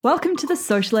Welcome to the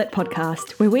Socialette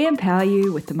podcast, where we empower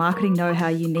you with the marketing know-how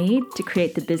you need to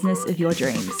create the business of your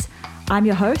dreams. I'm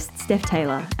your host, Steph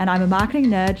Taylor, and I'm a marketing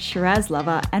nerd, Shiraz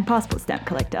lover, and passport stamp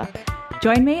collector.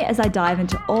 Join me as I dive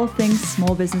into all things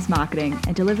small business marketing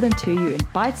and deliver them to you in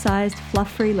bite-sized,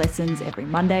 fluff-free lessons every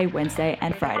Monday, Wednesday,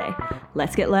 and Friday.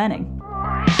 Let's get learning.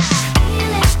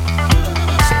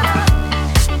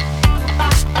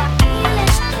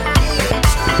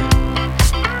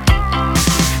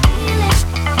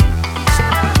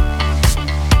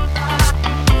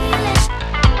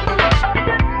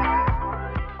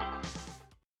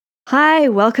 Hi,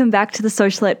 welcome back to the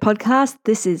Socialette podcast.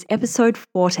 This is episode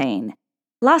 14.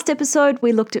 Last episode,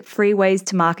 we looked at free ways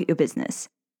to market your business.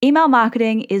 Email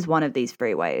marketing is one of these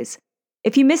free ways.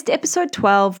 If you missed episode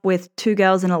 12 with Two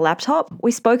Girls and a Laptop,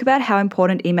 we spoke about how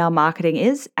important email marketing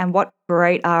is and what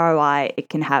great ROI it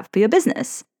can have for your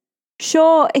business.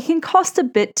 Sure, it can cost a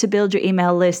bit to build your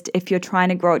email list if you're trying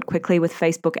to grow it quickly with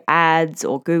Facebook ads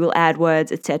or Google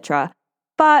AdWords, etc.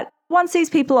 But once these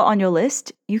people are on your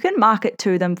list, you can market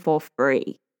to them for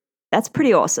free. That's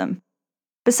pretty awesome.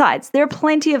 Besides, there are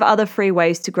plenty of other free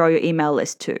ways to grow your email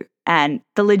list too, and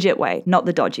the legit way, not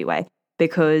the dodgy way,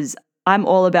 because I'm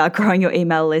all about growing your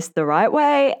email list the right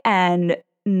way and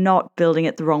not building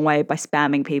it the wrong way by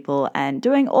spamming people and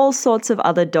doing all sorts of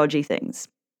other dodgy things.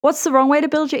 What's the wrong way to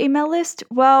build your email list?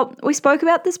 Well, we spoke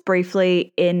about this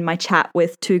briefly in my chat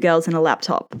with Two Girls and a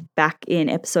Laptop back in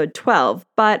episode 12,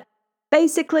 but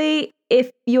basically,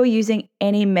 if you're using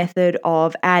any method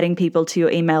of adding people to your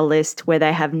email list where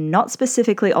they have not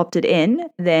specifically opted in,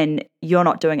 then you're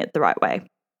not doing it the right way.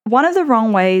 One of the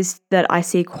wrong ways that I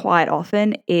see quite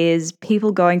often is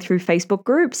people going through Facebook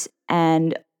groups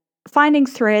and finding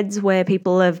threads where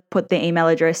people have put their email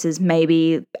addresses,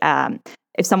 maybe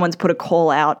if someone's put a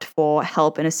call out for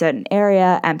help in a certain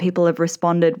area and people have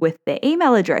responded with their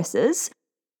email addresses.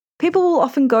 People will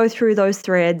often go through those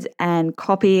threads and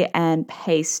copy and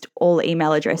paste all the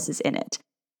email addresses in it.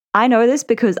 I know this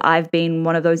because I've been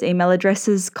one of those email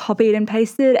addresses copied and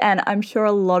pasted, and I'm sure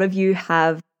a lot of you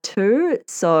have too,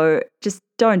 so just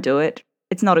don't do it.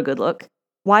 It's not a good look.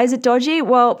 Why is it dodgy?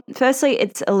 Well, firstly,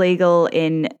 it's illegal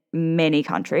in many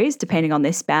countries, depending on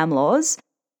their spam laws.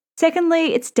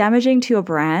 Secondly, it's damaging to your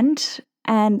brand.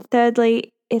 And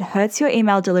thirdly, it hurts your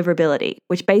email deliverability,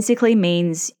 which basically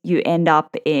means you end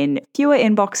up in fewer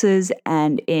inboxes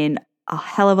and in a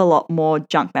hell of a lot more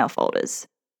junk mail folders.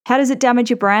 How does it damage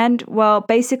your brand? Well,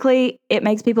 basically, it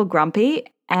makes people grumpy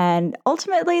and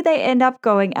ultimately they end up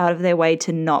going out of their way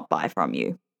to not buy from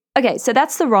you. Okay, so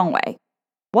that's the wrong way.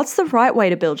 What's the right way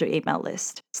to build your email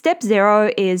list? Step 0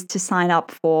 is to sign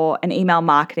up for an email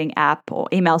marketing app or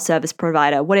email service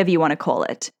provider, whatever you want to call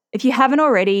it. If you haven't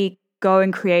already, go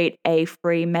and create a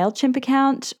free MailChimp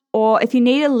account, or if you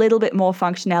need a little bit more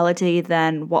functionality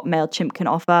than what MailChimp can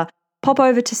offer, pop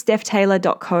over to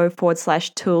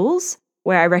stephtaylor.co/tools,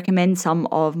 where I recommend some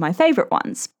of my favorite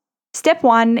ones. Step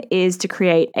 1 is to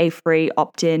create a free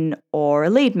opt-in or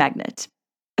a lead magnet.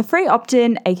 A free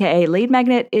opt-in, aka lead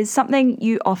magnet, is something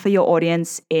you offer your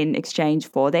audience in exchange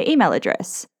for their email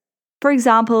address. For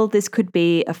example, this could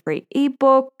be a free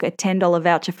ebook, a $10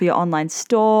 voucher for your online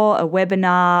store, a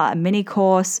webinar, a mini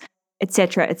course,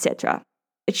 etc., etc.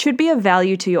 It should be of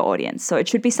value to your audience, so it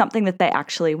should be something that they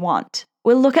actually want.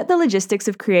 We'll look at the logistics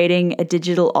of creating a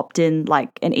digital opt-in like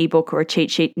an ebook or a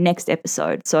cheat sheet next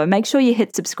episode, so make sure you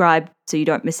hit subscribe so you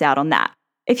don't miss out on that.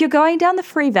 If you're going down the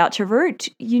free voucher route,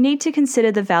 you need to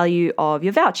consider the value of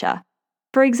your voucher.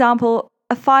 For example,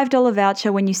 a $5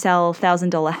 voucher when you sell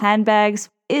 $1,000 handbags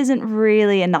isn't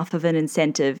really enough of an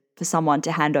incentive for someone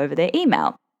to hand over their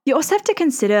email. You also have to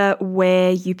consider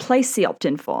where you place the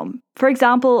opt-in form. For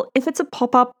example, if it's a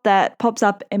pop-up that pops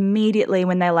up immediately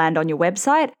when they land on your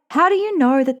website, how do you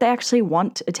know that they actually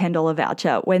want a $10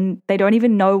 voucher when they don't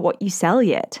even know what you sell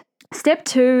yet? Step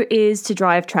 2 is to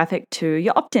drive traffic to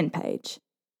your opt-in page.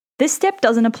 This step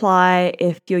doesn't apply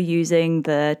if you're using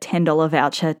the $10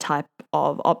 voucher type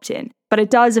of opt-in, but it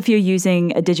does if you're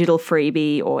using a digital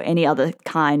freebie or any other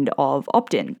kind of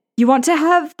opt-in. You want to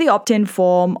have the opt-in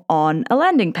form on a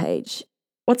landing page.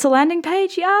 What's a landing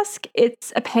page, you ask?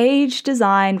 It's a page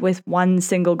designed with one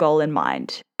single goal in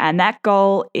mind, and that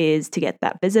goal is to get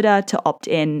that visitor to opt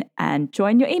in and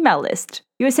join your email list.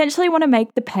 You essentially want to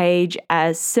make the page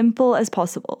as simple as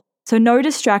possible, so no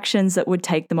distractions that would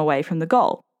take them away from the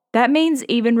goal. That means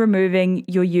even removing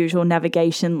your usual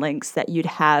navigation links that you'd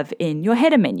have in your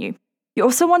header menu. You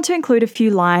also want to include a few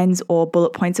lines or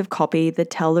bullet points of copy that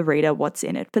tell the reader what's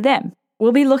in it for them.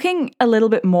 We'll be looking a little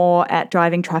bit more at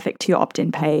driving traffic to your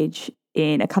opt-in page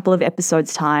in a couple of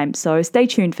episodes' time, so stay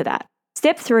tuned for that.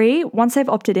 Step 3, once they've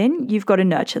opted in, you've got to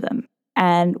nurture them.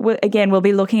 And we'll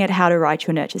be looking at how to write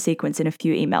your nurture sequence in a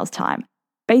few emails' time.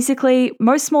 Basically,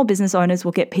 most small business owners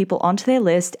will get people onto their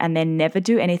list and then never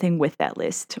do anything with that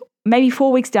list. Maybe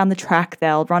 4 weeks down the track,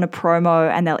 they'll run a promo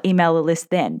and they'll email the list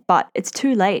then, but it's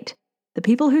too late. The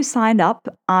people who signed up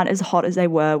aren't as hot as they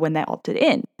were when they opted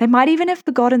in. They might even have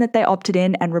forgotten that they opted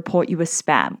in and report you as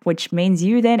spam, which means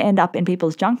you then end up in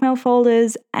people's junk mail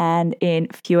folders and in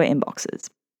fewer inboxes.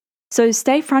 So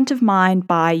stay front of mind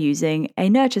by using a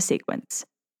nurture sequence.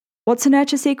 What's a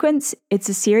nurture sequence? It's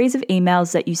a series of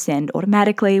emails that you send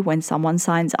automatically when someone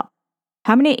signs up.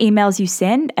 How many emails you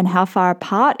send and how far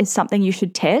apart is something you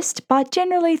should test, but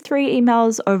generally 3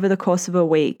 emails over the course of a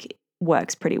week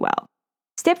works pretty well.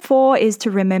 Step 4 is to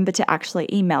remember to actually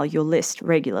email your list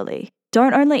regularly.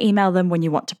 Don't only email them when you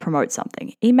want to promote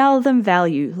something. Email them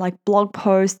value, like blog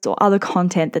posts or other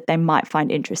content that they might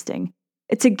find interesting.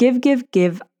 It's a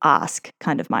give, ask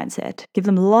kind of mindset. Give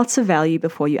them lots of value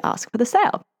before you ask for the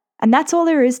sale. And that's all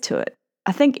there is to it.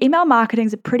 I think email marketing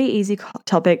is a pretty easy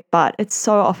topic, but it's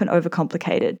so often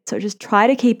overcomplicated. So just try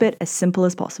to keep it as simple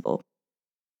as possible.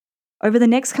 Over the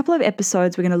next couple of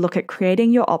episodes, we're going to look at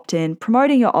creating your opt-in,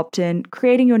 promoting your opt-in,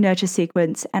 creating your nurture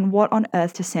sequence, and what on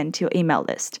earth to send to your email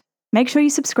list. Make sure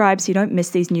you subscribe so you don't miss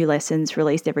these new lessons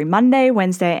released every Monday,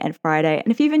 Wednesday, and Friday.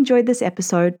 And if you've enjoyed this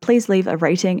episode, please leave a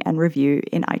rating and review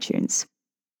in iTunes.